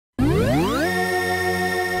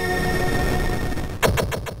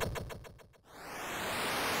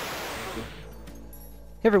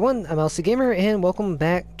Hey everyone, I'm LC Gamer, and welcome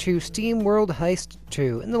back to SteamWorld Heist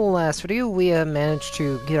 2. In the last video, we managed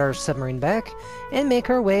to get our submarine back and make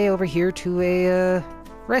our way over here to a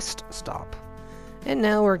rest stop. And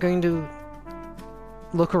now we're going to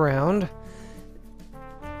look around,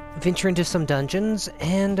 venture into some dungeons,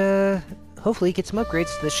 and hopefully get some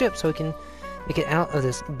upgrades to the ship so we can make it out of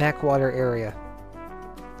this backwater area.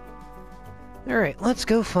 Alright, let's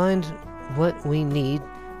go find what we need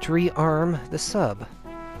to rearm the sub.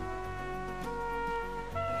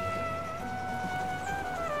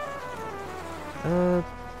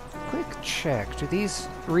 Quick check. Do these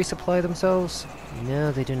resupply themselves?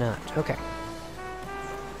 No, they do not. Okay.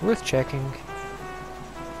 Worth checking.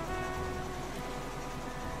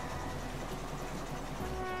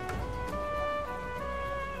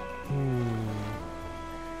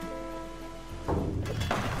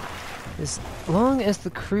 As long as the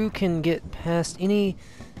crew can get past any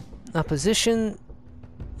opposition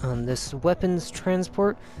on this weapons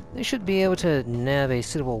transport, they should be able to nab a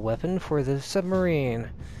suitable weapon for the submarine.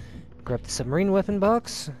 Grab the submarine weapon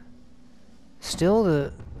box. Still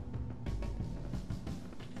the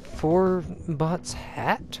 4-bot's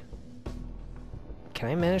hat? Can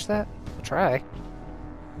I manage that? I'll try.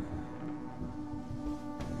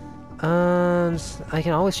 I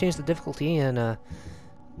can always change the difficulty and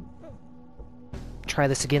try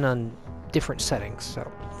this again on different settings,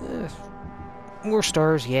 so more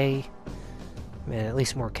stars, yay. Man, at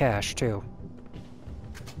least more cash, too.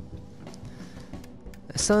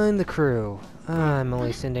 Assign the crew. I'm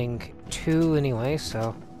only sending 2 anyway,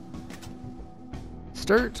 so...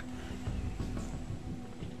 Start!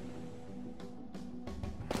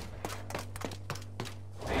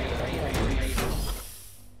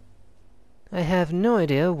 I have no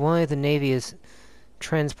idea why the Navy is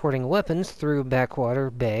transporting weapons through Backwater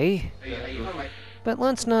Bay, but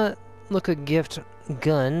let's not look a gift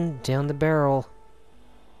gun down the barrel.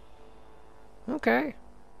 Okay.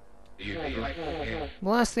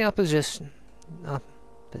 Blast the opposition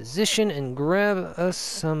and grab us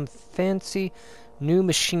some fancy new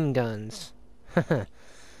machine guns. You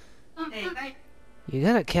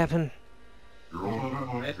got it, Captain.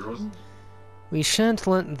 We shan't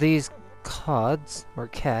let these cads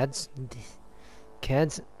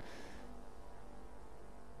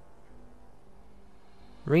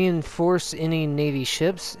reinforce any Navy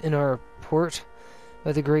ships in our part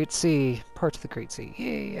of the Great Sea.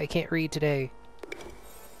 Yay, I can't read today.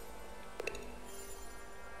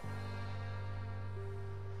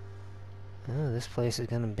 Oh, this place is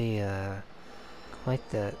gonna be quite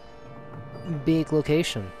the big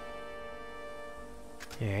location.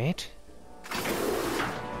 Alright.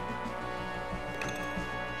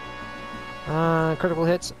 Critical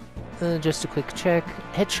hits. Just a quick check.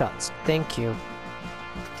 Headshots. Thank you.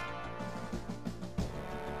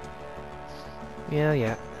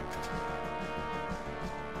 Yeah.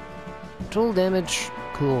 Total damage.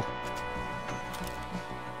 Cool.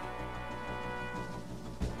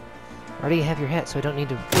 I already have your hat, so I don't need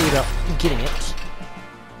to worry about getting it.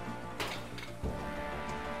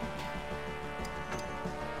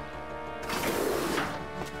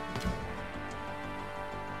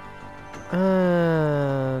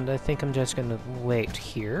 And I think I'm just gonna wait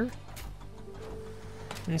here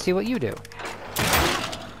and see what you do.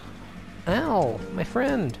 Ow, my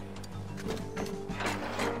friend.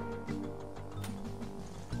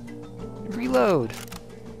 Reload.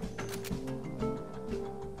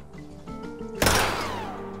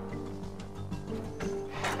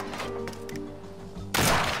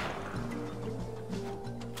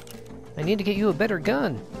 I need to get you a better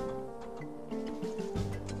gun.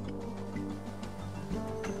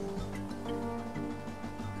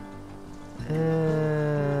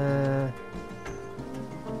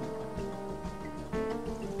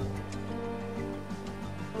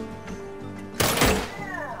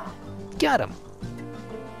 Got him.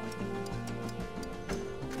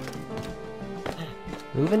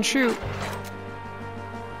 Move and shoot.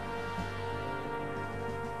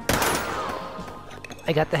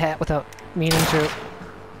 I got the hat without meaning to.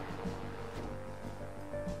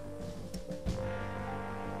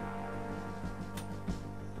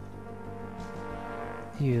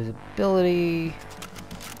 Use ability.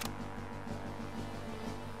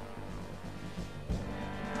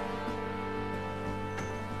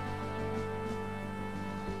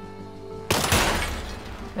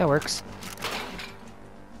 That works.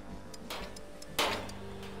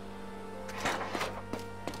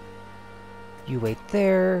 You wait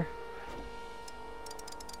there.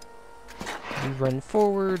 You run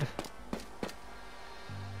forward.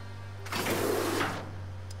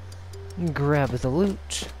 Grab the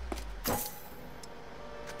loot.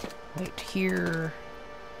 Wait here.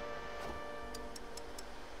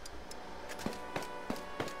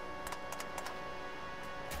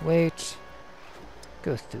 Wait.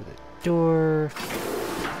 Go through the door.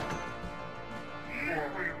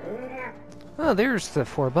 Oh, there's the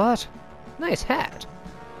 4-bot. Nice hat.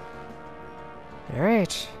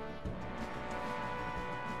 Alright.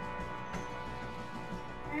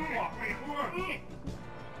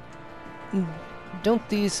 Don't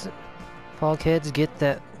these fogheads get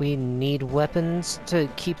that we need weapons to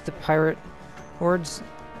keep the pirate hordes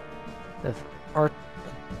of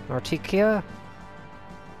Artesia?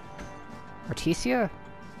 Artesia?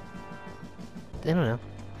 I don't know.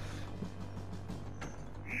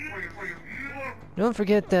 Don't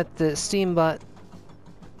forget that the Steambot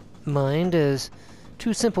mind is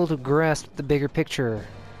too simple to grasp the bigger picture,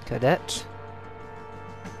 Cadet.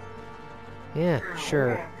 Yeah,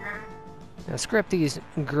 sure. Now scrap these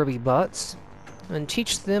grubby bots and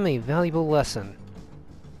teach them a valuable lesson.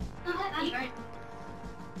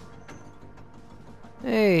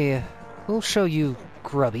 Hey, we'll show you,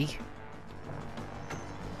 grubby.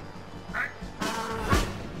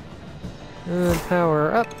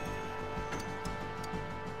 Power up.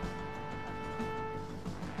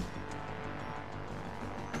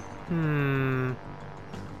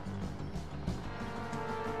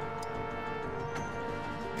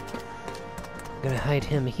 Gonna hide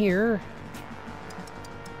him here.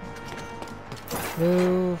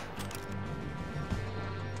 Move.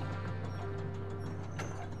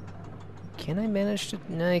 Can I manage to...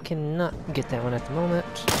 No, I cannot get that one at the moment.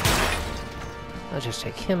 I'll just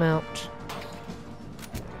take him out.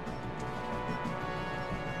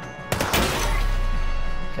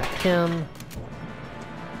 Got him.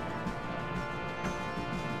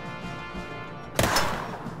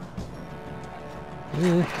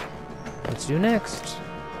 Let's do next.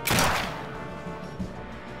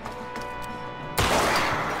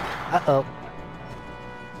 Uh-oh.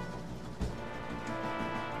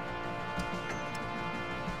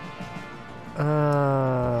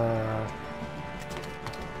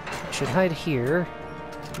 Should hide here.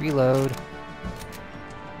 Reload.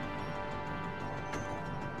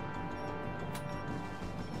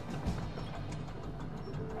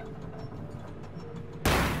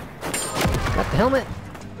 Got the helmet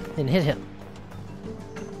and hit him.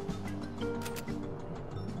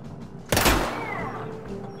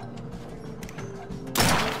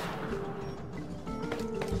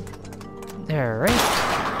 Alright.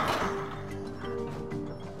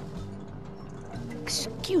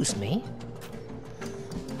 Excuse me.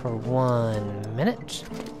 For 1 minute.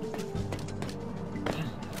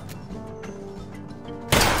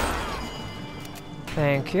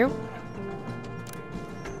 Thank you.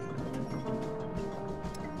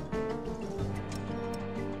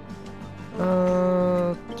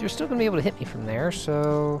 You're still gonna be able to hit me from there,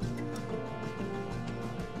 so...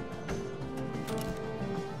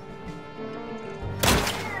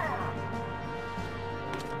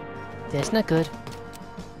 That's not good.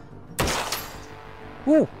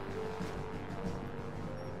 Woo!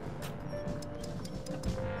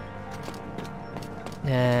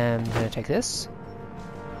 I'm gonna take this.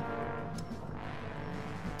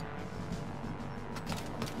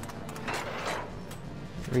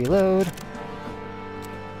 Reload.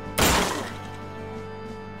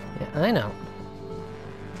 Yeah, I know.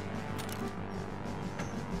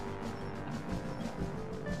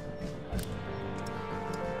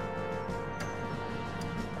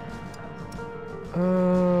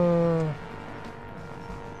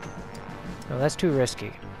 No, that's too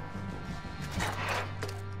risky.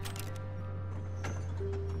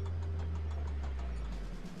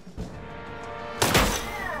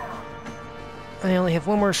 I only have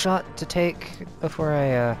one more shot to take before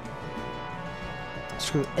I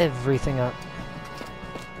screw everything up.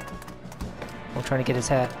 I'm trying to get his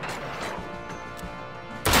hat.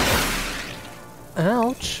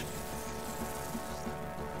 Ouch!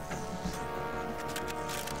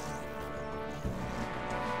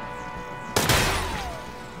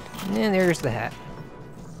 And there's the hat.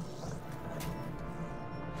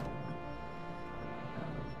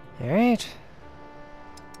 Alright.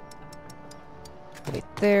 Wait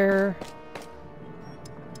there.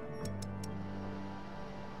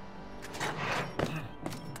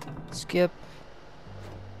 Skip.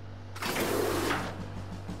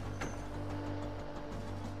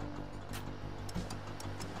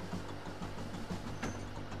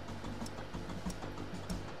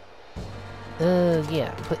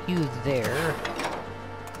 Yeah, put you there.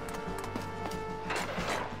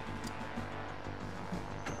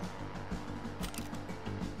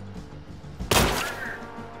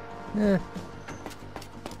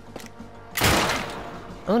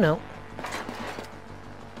 Oh no.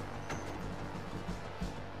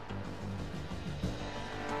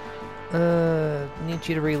 Need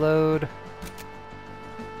you to reload.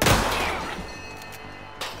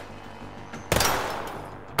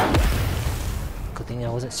 Good thing I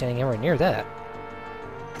wasn't standing anywhere near that.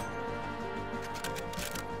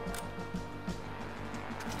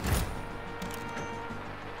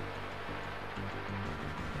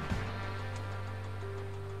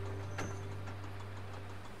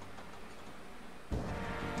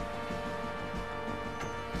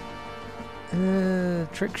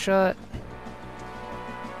 Trick shot.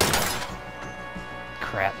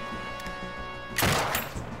 Crap.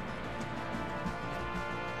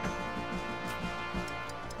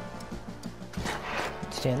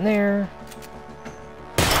 Stand there.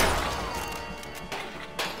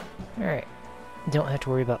 Alright. Don't have to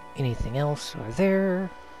worry about anything else over there.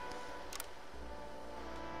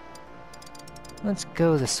 Let's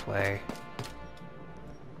go this way.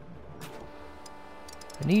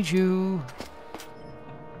 I need you.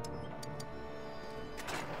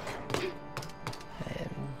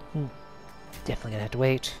 I'm definitely gonna have to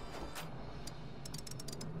wait.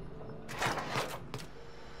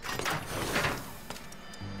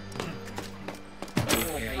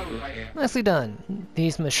 Nicely done.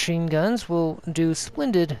 These machine guns will do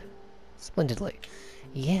splendidly.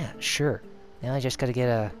 Yeah, sure. Now I just gotta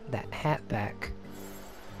get that hat back.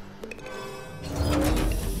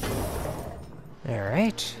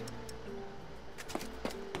 Alright.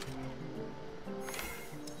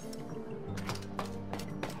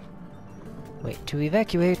 Wait to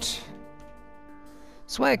evacuate.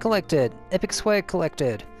 Swag collected! Epic swag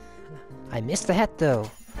collected! I missed the hat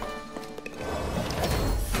though.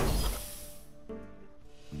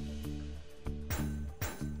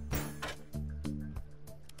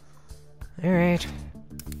 Alright.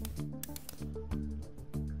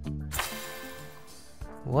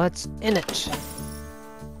 What's in it?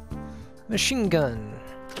 Machine gun.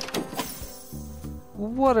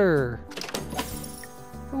 Water.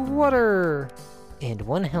 Water. And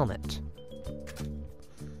one helmet.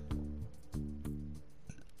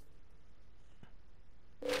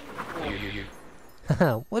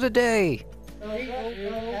 Haha, what a day!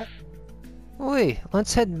 Oi,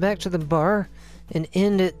 let's head back to the bar and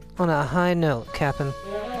end it on a high note, Captain.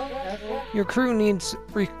 Your crew needs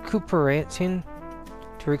recuperating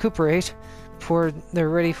to recuperate before they're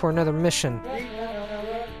ready for another mission.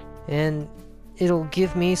 And it'll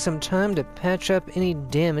give me some time to patch up any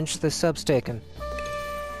damage the sub's taken.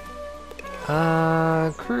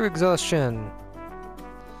 Crew exhaustion.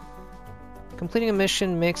 Completing a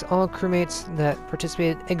mission makes all crewmates that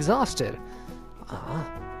participated exhausted.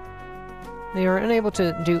 They are unable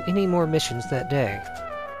to do any more missions that day.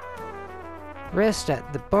 Rest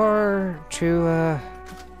at the bar to,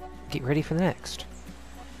 get ready for the next.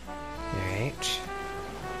 Alright.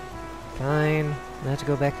 Fine. I'll have to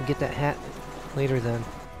go back and get that hat later then.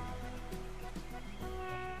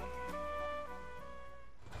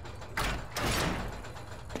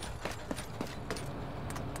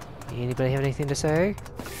 Anybody have anything to say?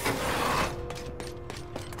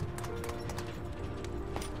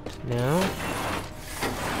 No?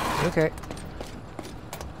 Okay.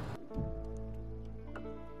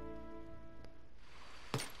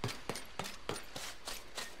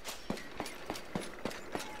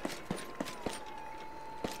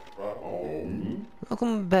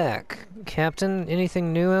 Welcome back, Captain.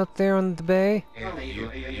 Anything new out there on the bay?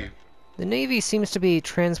 The Navy seems to be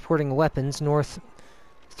transporting weapons north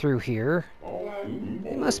through here.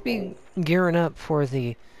 They must be gearing up for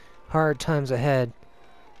the hard times ahead.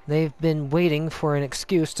 They've been waiting for an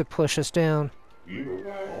excuse to push us down.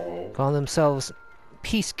 Call themselves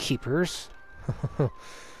peacekeepers.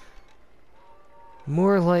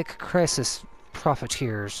 More like crisis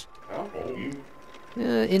profiteers.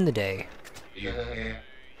 In the day.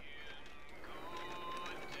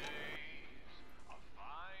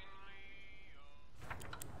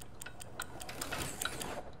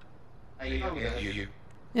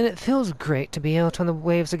 And it feels great to be out on the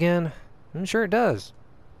waves again. I'm sure it does.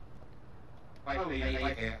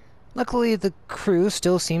 Luckily, the crew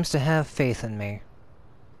still seems to have faith in me.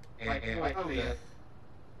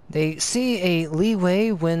 They see a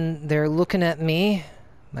leeway when they're looking at me,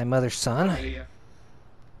 my mother's son.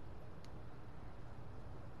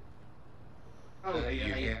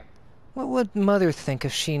 What would Mother think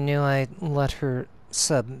if she knew I let her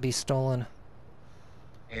sub be stolen?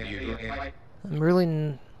 I'm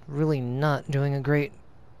really not doing a great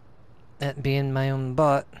at being my own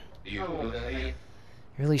bot.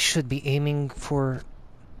 Really should be aiming for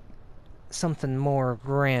something more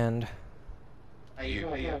grand.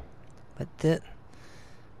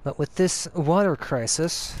 But with this water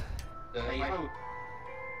crisis...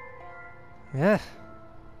 Yeah.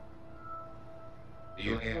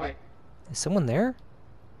 Is someone there?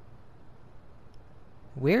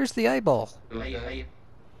 Where's the eyeball?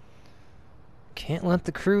 Can't let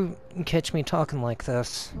the crew catch me talking like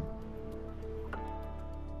this. I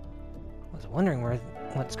was wondering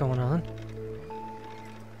what's going on.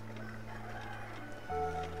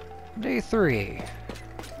 Day 3.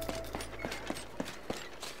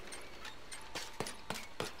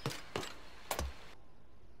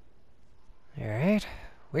 Alright,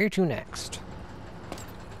 where to next?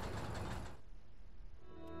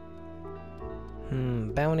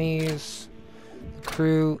 Bounties,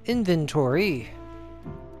 crew, inventory,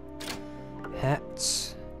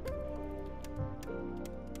 hats.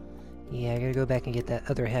 Yeah, I gotta go back and get that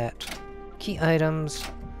other hat. Key items.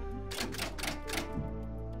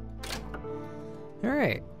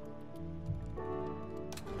 Alright.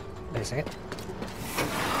 Wait a second.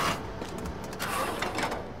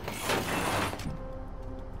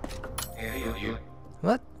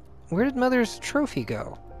 What? Where did Mother's trophy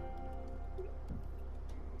go?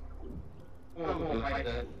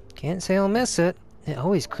 Can't say I'll miss it. It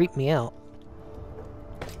always creeped me out.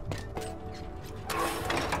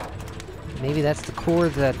 Maybe that's the core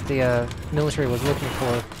that the military was looking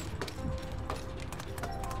for.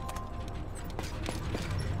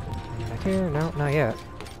 Back here? No, not yet.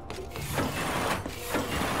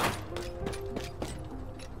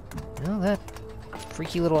 No, that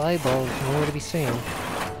freaky little eyeball is nowhere to be seen.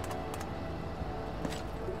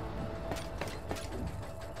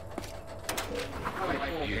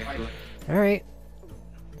 Alright.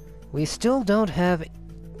 We still don't have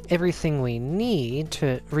everything we need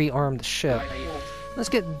to rearm the ship. Let's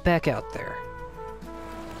get back out there.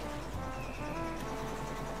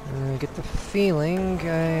 I get the feeling I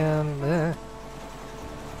am...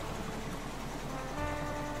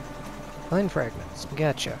 Find fragments.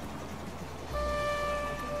 Gotcha.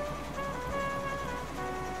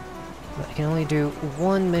 I can only do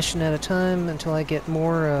one mission at a time until I get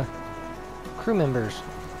more crew members.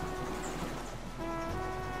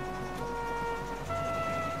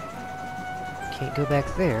 Can't go back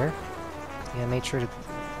there. Yeah, I made sure to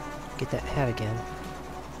get that hat again.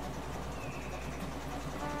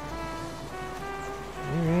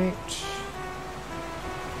 Alright.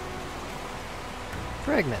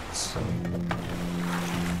 Fragments.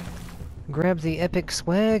 Grab the epic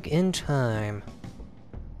swag in time.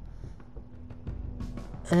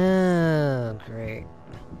 Oh, great.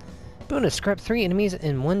 Bonus, scrap 3 enemies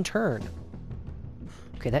in 1 turn.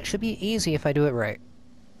 Okay, that should be easy if I do it right.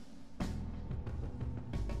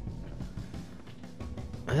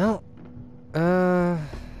 Well,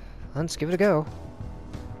 let's give it a go.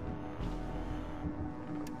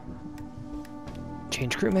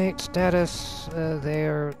 Change crewmate status.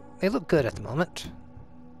 They look good at the moment.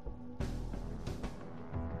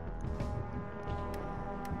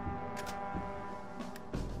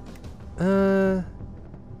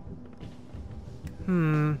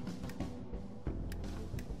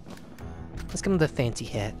 Let's give him the fancy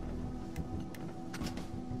hat.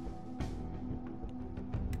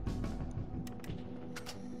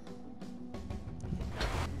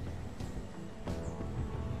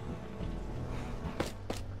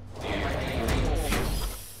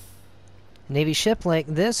 A Navy ship like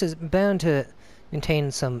this is bound to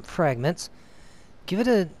contain some fragments. Give it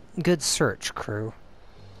a good search, crew.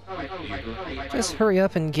 Just hurry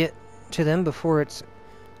up and get to them before it's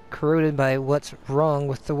corroded by what's wrong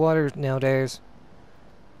with the water nowadays.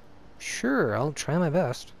 Sure, I'll try my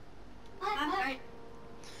best.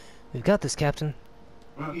 We've got this, Captain.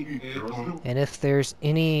 And if there's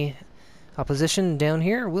any opposition down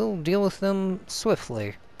here, we'll deal with them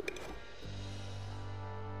swiftly.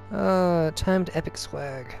 Timed epic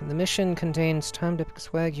swag. The mission contains timed epic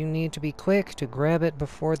swag. You need to be quick to grab it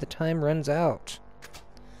before the time runs out.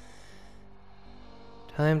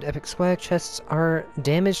 Timed epic swag chests are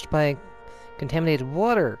damaged by contaminated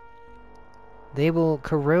water. They will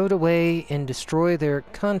corrode away and destroy their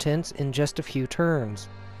contents in just a few turns.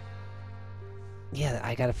 Yeah,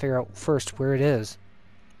 I gotta figure out first where it is.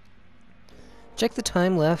 Check the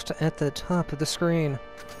time left at the top of the screen.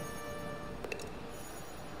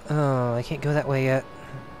 Oh, I can't go that way yet.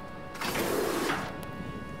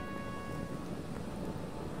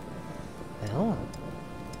 Well...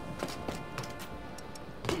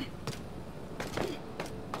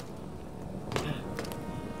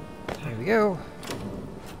 Here we go.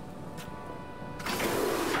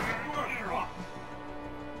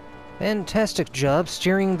 Fantastic job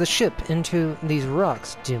steering the ship into these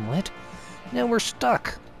rocks, dimwit. Now we're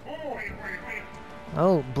stuck.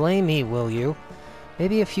 Oh, blame me, will you?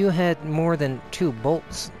 Maybe if you had more than 2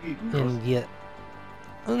 bolts in yet.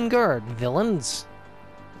 On guard, villains.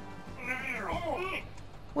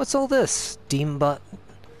 What's all this? Steambot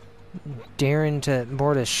daring to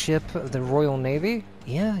board a ship of the Royal Navy?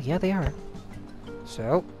 Yeah, they are.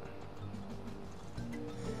 So,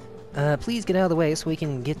 please get out of the way so we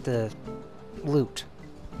can get the loot.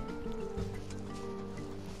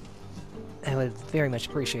 I would very much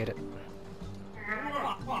appreciate it.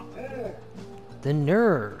 The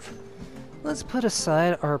nerve! Let's put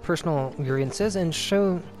aside our personal grievances and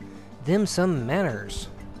show them some manners.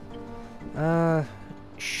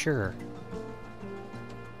 Sure.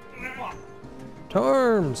 To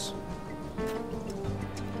arms!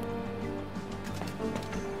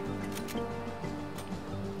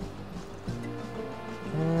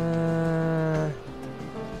 Will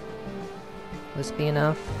this be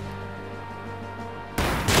enough?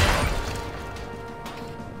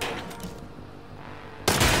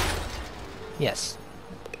 Yes.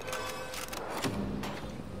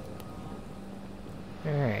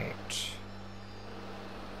 Alright.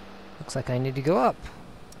 Looks like I need to go up.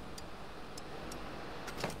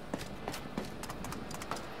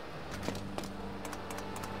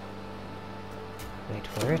 Wait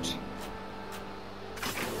for it.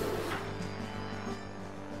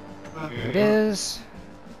 There it is.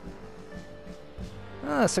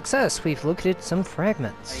 Ah, success! We've located some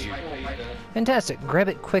fragments. Fantastic! Grab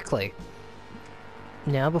it quickly.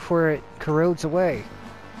 Now before it corrodes away.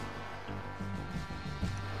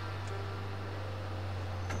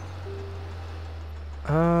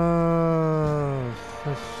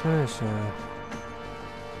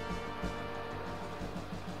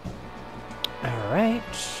 Alright.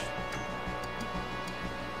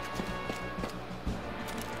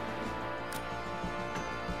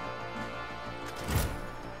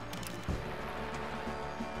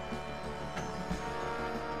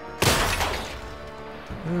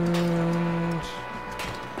 And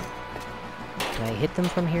can I hit them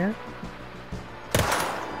from here?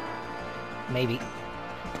 Maybe.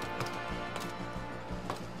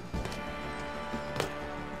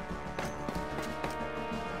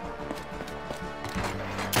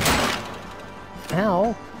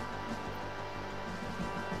 Ow!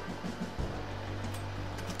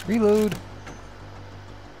 Reload!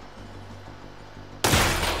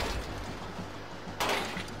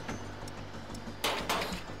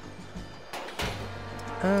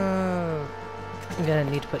 I'm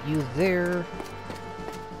gonna need to put you there.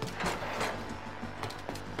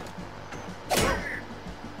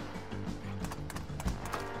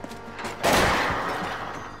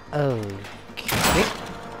 Okay.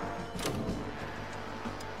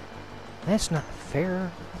 That's not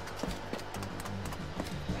fair.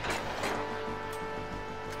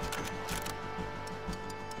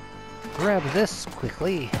 Grab this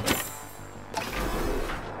quickly.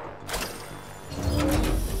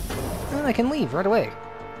 And I can leave right away.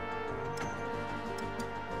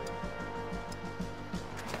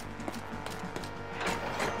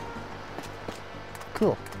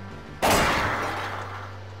 Cool.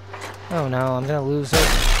 Oh no, I'm gonna lose it.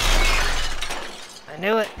 I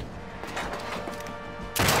knew it!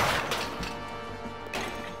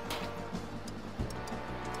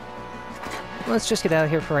 Let's just get out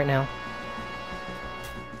of here for right now.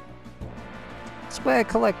 Swag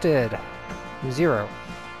collected! 0.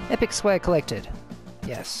 Epic swag collected.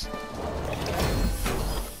 Yes.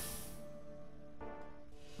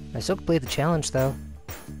 I still completed the challenge, though.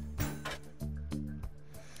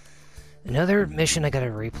 Another mission I gotta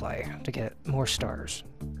replay to get more stars.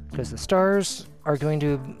 Because the stars are going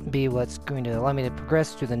to be what's going to allow me to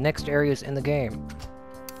progress to the next areas in the game.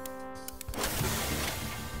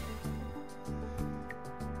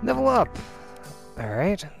 Level up!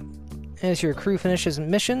 Alright. As your crew finishes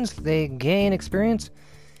missions, they gain experience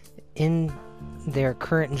in their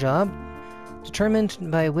current job, determined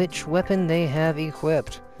by which weapon they have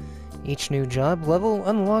equipped. Each new job level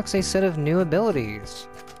unlocks a set of new abilities.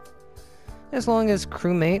 As long as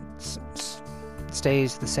crewmates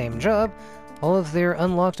stays the same job, all of their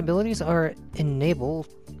unlocked abilities are enabled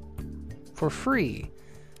for free.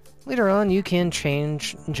 Later on, you can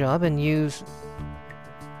change job and use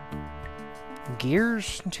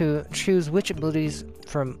gears to choose which abilities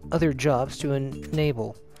from other jobs to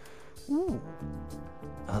enable. Ooh.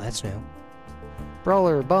 Oh, that's new.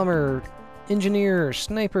 Brawler, Bomber, Engineer,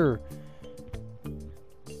 Sniper,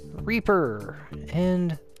 Reaper,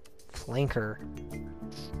 and Flanker.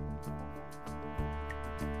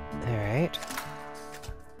 Alright.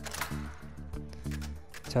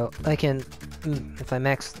 So, I can, if I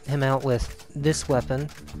max him out with this weapon.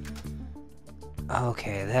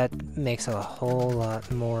 Okay, that makes a whole lot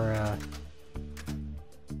more,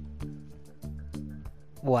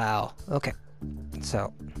 Wow, okay.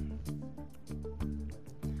 So,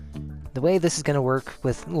 the way this is gonna work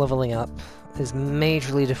with leveling up is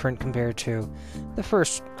majorly different compared to the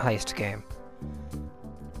first heist game.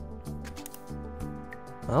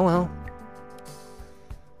 Oh well.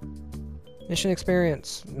 Mission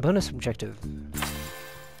experience. Bonus objective.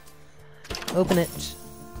 Open it.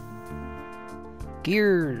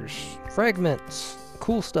 Gears. Fragments.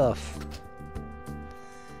 Cool stuff.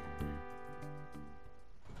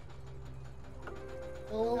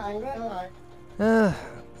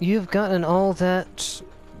 You've gotten all that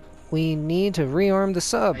we need to rearm the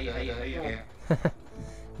sub.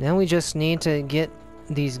 Now we just need to get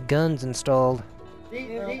these guns installed.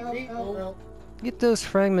 Get those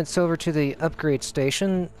fragments over to the upgrade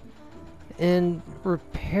station and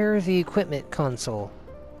repair the equipment console.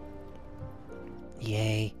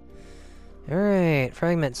 Yay. Alright,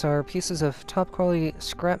 fragments are pieces of top quality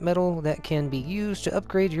scrap metal that can be used to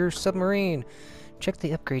upgrade your submarine. Check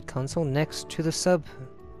the upgrade console next to the sub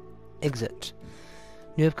exit.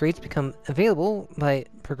 New upgrades become available by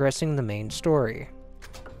progressing the main story.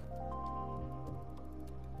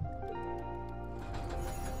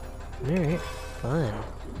 Alright, fun.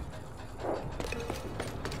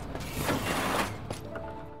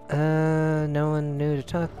 No one new to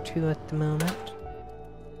talk to at the moment.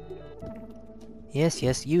 Yes,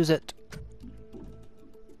 yes, use it.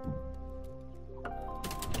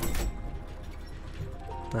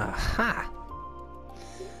 Aha!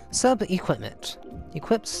 Sub-equipment.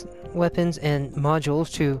 Equips weapons and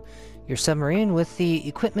modules to your submarine with the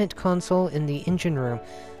equipment console in the engine room.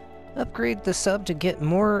 Upgrade the sub to get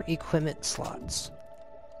more equipment slots.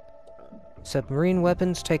 Submarine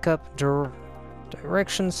weapons take up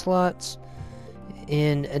direction slots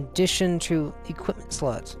in addition to equipment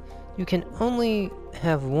slots. You can only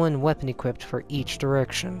have one weapon equipped for each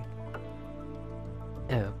direction.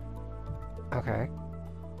 Oh. Okay.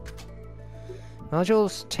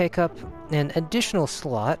 Modules take up an additional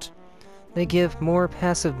slot. They give more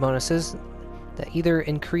passive bonuses that either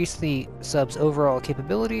increase the sub's overall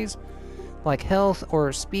capabilities, like health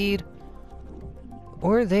or speed,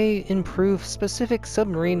 or they improve specific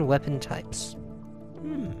submarine weapon types.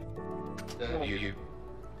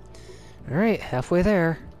 Alright, halfway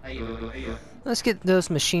there. Let's get those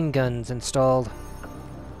machine guns installed.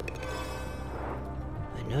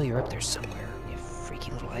 I know you're up there somewhere, you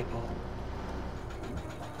freaky little eyeball.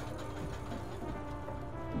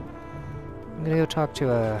 I'm gonna go talk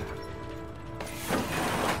to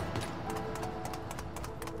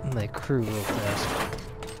my crew real fast.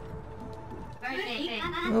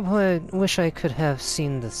 Oh boy, I wish I could have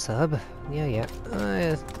seen the sub. Yeah.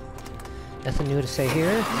 Nothing new to say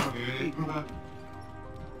here.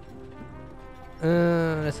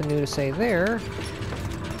 Nothing new to say there.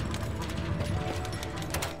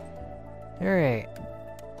 Alright.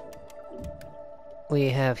 We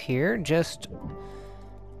have here just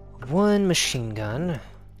one machine gun.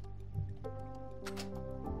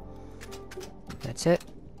 That's it.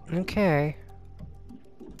 Okay.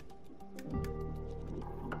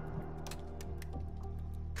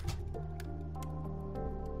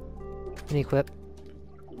 And equip.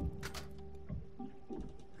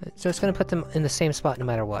 So it's gonna put them in the same spot no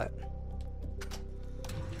matter what.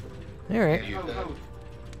 Alright.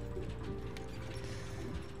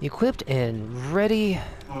 Equipped and ready.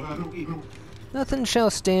 Nothing shall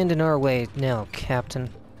stand in our way now, Captain.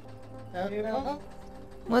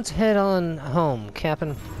 Let's head on home,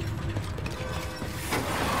 Captain.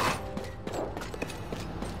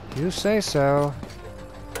 You say so.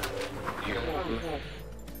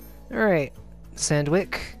 Alright,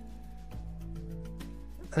 Sandwick.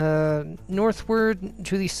 Northward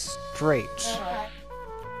to the strait.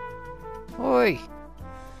 Oi!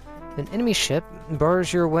 An enemy ship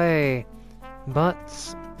bars your way.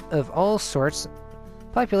 Bots of all sorts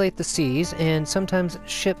populate the seas, and sometimes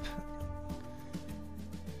ship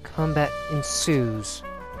combat ensues.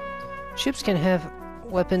 Ships can have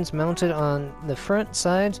weapons mounted on the front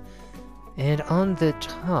sides and on the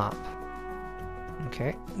top.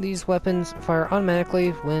 Okay, these weapons fire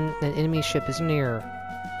automatically when an enemy ship is near.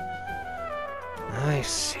 I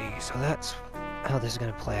see, so that's how this is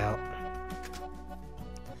going to play out.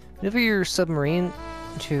 Maneuver your submarine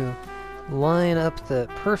to line up the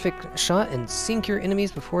perfect shot and sink your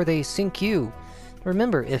enemies before they sink you.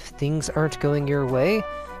 Remember, if things aren't going your way,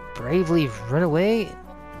 bravely run away.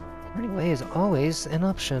 Running away is always an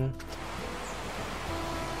option.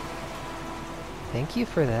 Thank you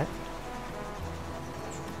for that.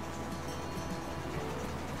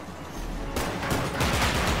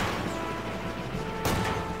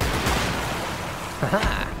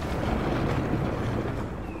 Haha!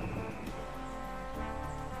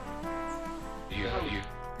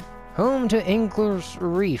 Home to Angler's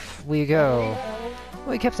Reef we go.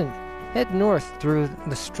 Well, Captain, head north through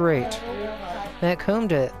the strait. Back home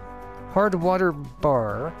to Hardwater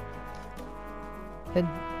Bar. Head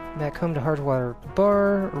back home to Hardwater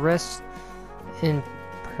Bar, rest, and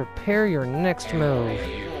prepare your next move.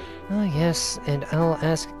 Oh yes, and I'll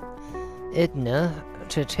ask Edna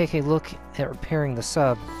to take a look at repairing the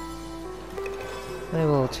sub. I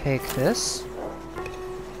will take this.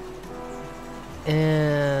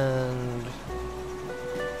 And...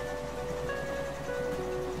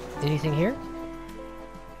 anything here?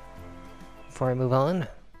 Before I move on?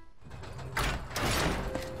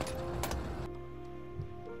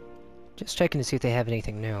 Just checking to see if they have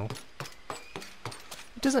anything new.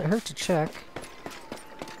 It doesn't hurt to check.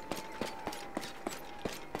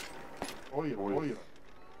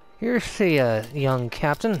 Here's the young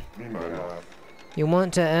captain. You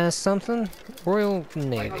want to ask something? Royal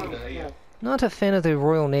Navy. Not a fan of the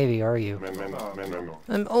Royal Navy, are you?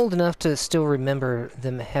 I'm old enough to still remember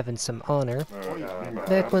them having some honor.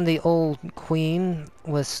 Back when the old queen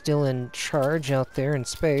was still in charge out there in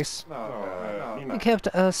space. It kept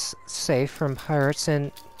us safe from pirates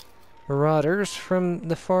and marauders from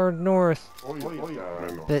the far north.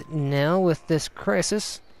 But now, with this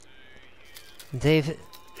crisis, they're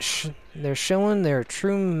showing their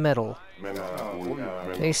true mettle.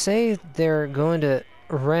 They say they're going to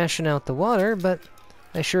ration out the water, but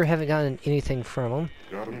I sure haven't gotten anything from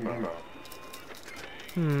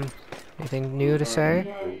them. Anything new to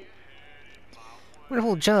say?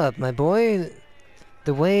 Wonderful job, my boy.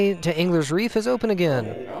 The way to Angler's Reef is open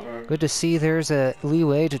again. Good to see there's a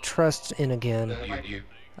leeway to trust in again.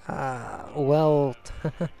 Well...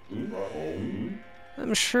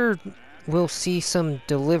 I'm sure we'll see some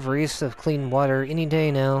deliveries of clean water any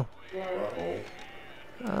day now.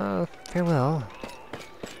 Farewell.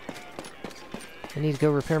 I need to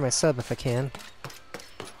go repair my sub if I can.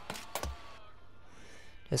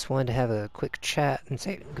 Just wanted to have a quick chat and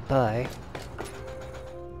say goodbye.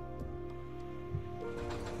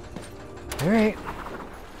 Alright.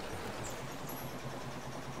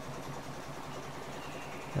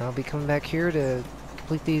 I'll be coming back here to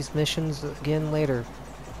complete these missions again later.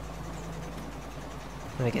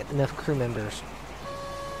 When I get enough crew members.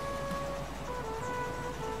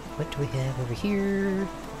 What do we have over here?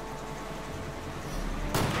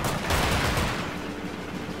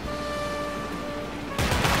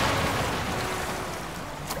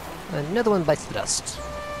 Another one bites the dust.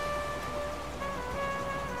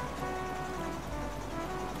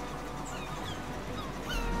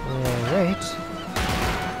 Alright.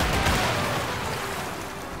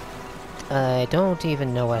 I don't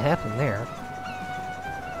even know what happened there.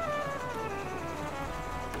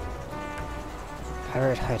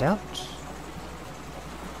 Pirate hideout.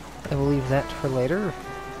 I will leave that for later.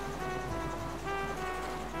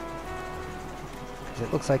 Because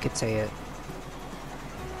it looks like it's a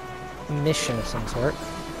mission of some sort.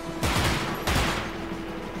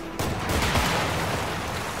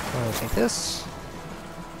 I'll take this.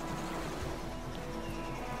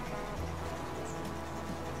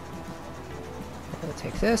 I'll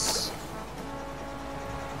take this.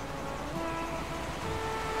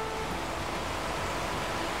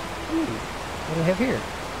 Ooh, what do we have here?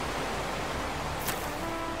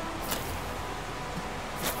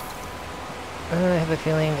 I have a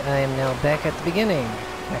feeling I am now back at the beginning.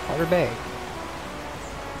 Backwater Bay.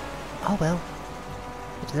 Oh well.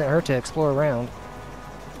 It doesn't hurt to explore around.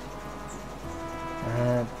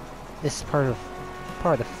 This is part of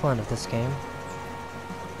the fun of this game.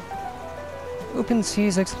 Open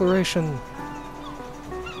seas exploration.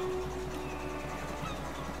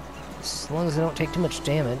 As long as I don't take too much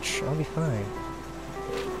damage, I'll be fine.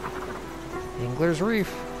 Angler's Reef.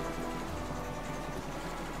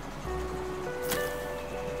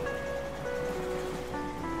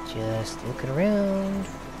 Just looking around.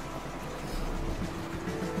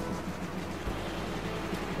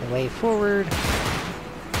 The way forward.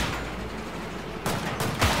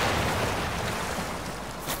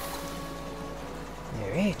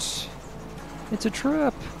 Alright. It's a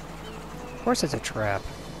trap. Of course it's a trap.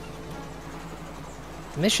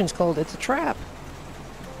 The mission's called It's a Trap.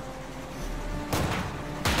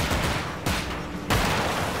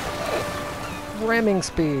 Ramming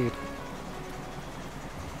speed.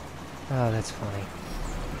 Oh, that's funny.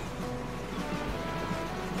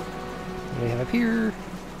 What do we have up here?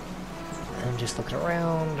 I'm just looking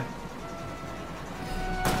around.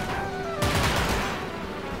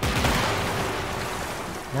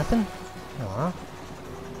 Nothing? Aw.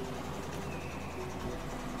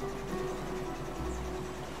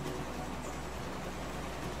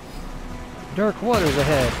 Dark waters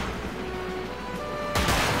ahead.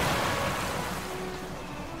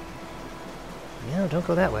 No, don't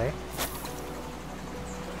go that way.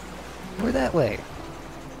 We're that way.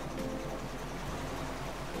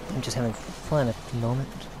 I'm just having fun at the moment.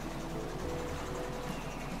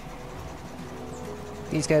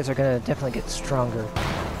 These guys are gonna definitely get stronger.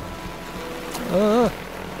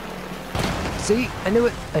 See? I knew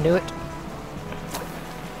it! I knew it!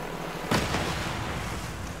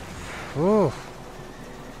 Ooh.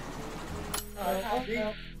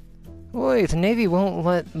 Boy, the Navy won't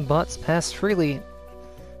let bots pass freely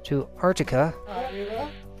to Arctica.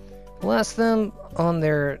 Blast them on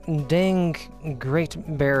their dang Great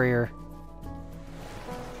Barrier.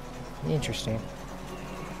 Interesting.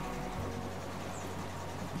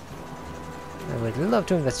 I would love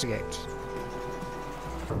to investigate.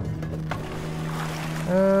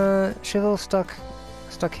 Chival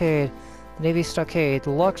Stockade. Navy Stockade.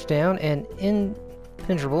 Locked down and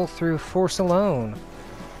impenetrable through force alone.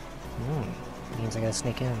 Means I gotta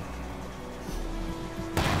sneak in.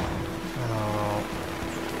 Oh.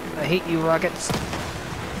 I hate you, rockets.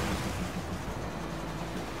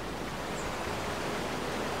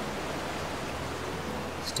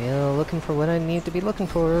 Still looking for what I need to be looking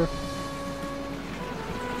for.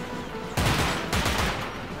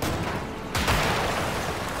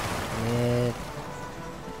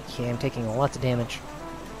 Okay, I'm taking lots of damage.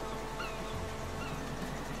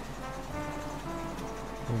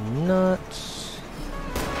 Not...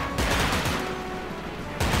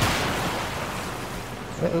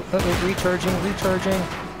 Uh-oh, recharging.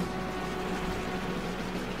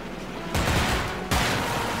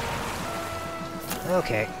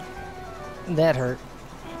 Okay. That hurt.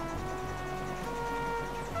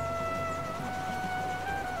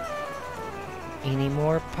 Any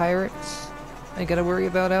more pirates I gotta worry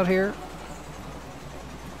about out here?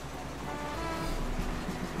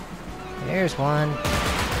 There's one.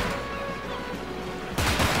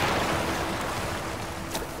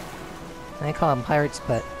 I call them pirates,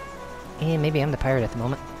 but maybe I'm the pirate at the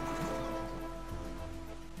moment.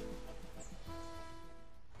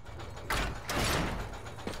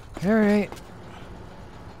 Alright.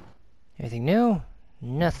 Anything new?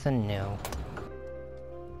 Nothing new.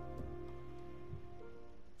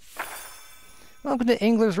 Welcome to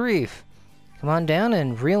Angler's Reef. Come on down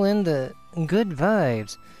and reel in the good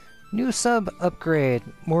vibes. New sub upgrade.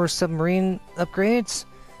 More submarine upgrades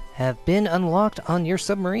have been unlocked on your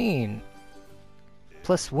submarine.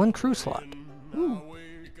 Plus 1 crew slot. Ooh.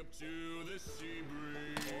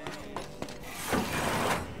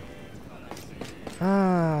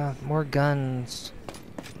 Ah, more guns.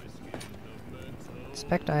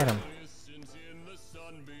 Inspect item.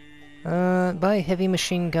 Buy heavy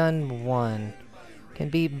machine gun 1. Can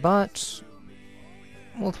be bought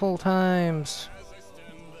multiple times.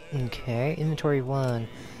 Okay, inventory 1.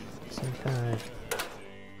 75.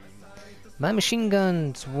 Buy machine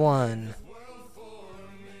guns 1.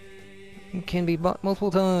 Can be bought multiple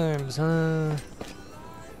times.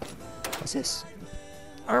 What's this?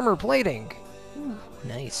 Armor plating. Ooh,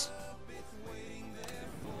 nice.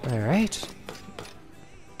 Alright.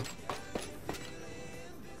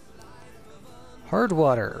 Hard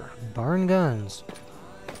water. Barn guns.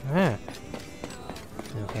 Ah.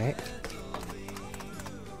 Okay.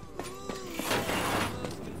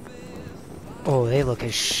 Oh, they look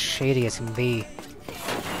as shady as can be.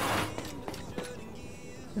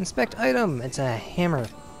 Inspect item! It's a hammer.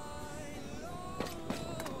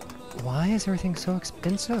 Why is everything so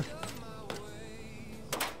expensive?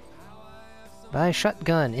 Buy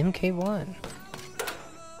shotgun, MK1.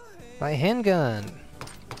 Buy handgun.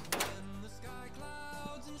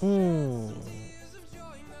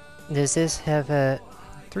 Does this have a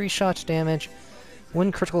 3 shots damage,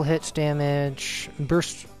 1 critical hit damage,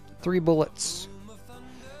 burst 3 bullets?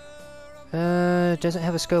 It doesn't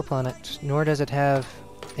have a scope on it, nor does it have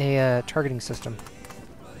a targeting system.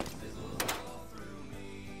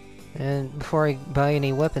 And before I buy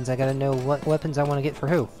any weapons, I gotta know what weapons I want to get for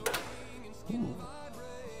who. Ooh.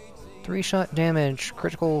 3 shot damage,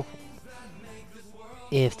 critical.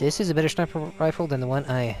 If this is a better sniper rifle than the one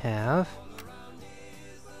I have,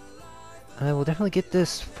 I will definitely get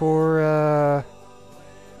this for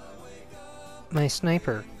my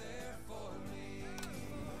sniper.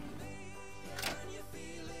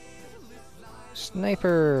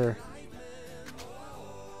 Sniper!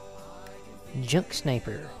 Junk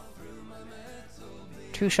sniper.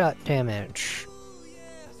 2 shot damage.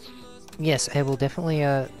 Yes, I will definitely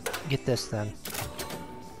get this then.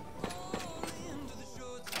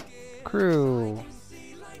 Crew.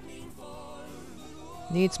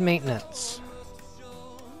 Needs maintenance.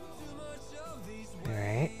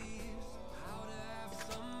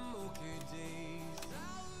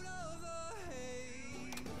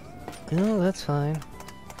 No, that's fine.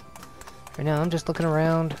 Right now, I'm just looking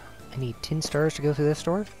around. I need 10 stars to go through this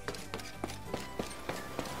door.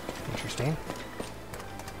 Interesting.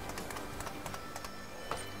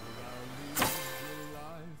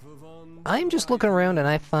 I'm just looking around and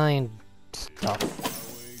I find stuff.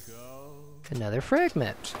 Another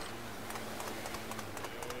fragment.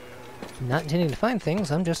 Not intending to find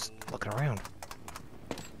things, I'm just looking around.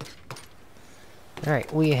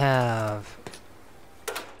 Alright, we have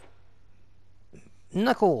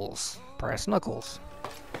knuckles. Brass knuckles.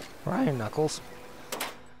 Or iron knuckles.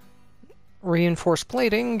 Reinforced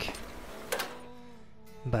plating.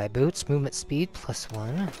 Buy boots, movement speed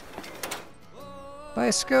 +1. Buy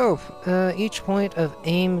a scope. Each point of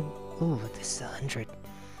aim... Ooh, this is 100.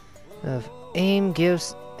 Of aim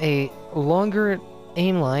gives a longer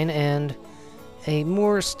aim line and a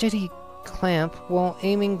more steady clamp while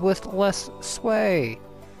aiming with less sway.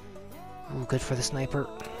 Ooh, good for the sniper.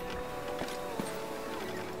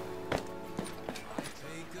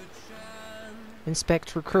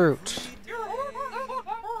 Inspect recruit.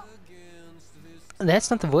 That's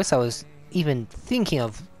not the voice I was even thinking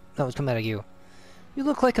of that was coming out of you. You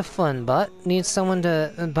look like a fun butt. Need someone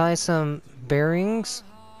to buy some bearings?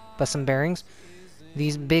 Buy some bearings?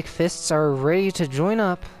 These big fists are ready to join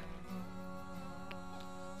up.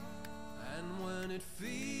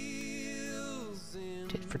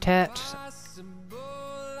 Tit for tat.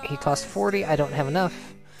 He costs 40. I don't have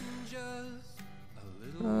enough.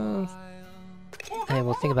 I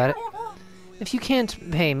will think about it. If you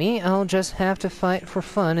can't pay me, I'll just have to fight for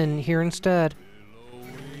fun in here instead.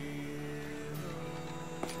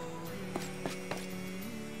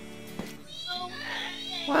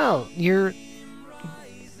 Wow, you're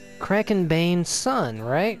Krakenbane's son,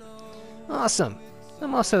 right? Awesome.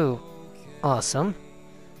 I'm also awesome.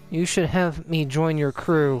 You should have me join your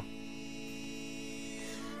crew.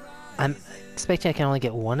 I'm expecting I can only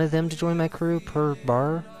get one of them to join my crew per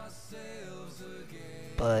bar.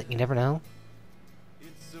 But you never know.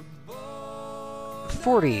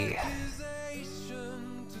 40.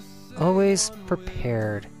 Always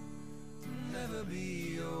prepared.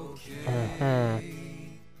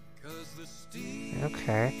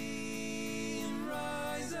 Okay.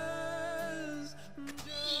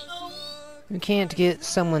 You can't get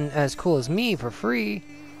someone as cool as me for free.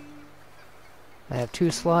 I have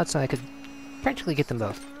 2 slots, I could practically get them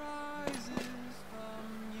both.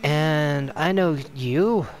 And I know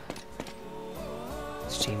you.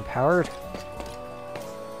 Steam powered.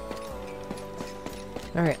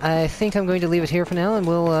 Alright, I think I'm going to leave it here for now, and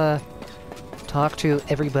we'll talk to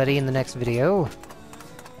everybody in the next video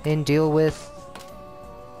and deal with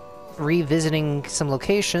revisiting some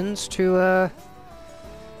locations to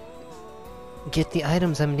get the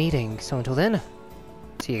items I'm needing. So until then,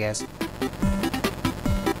 see you guys.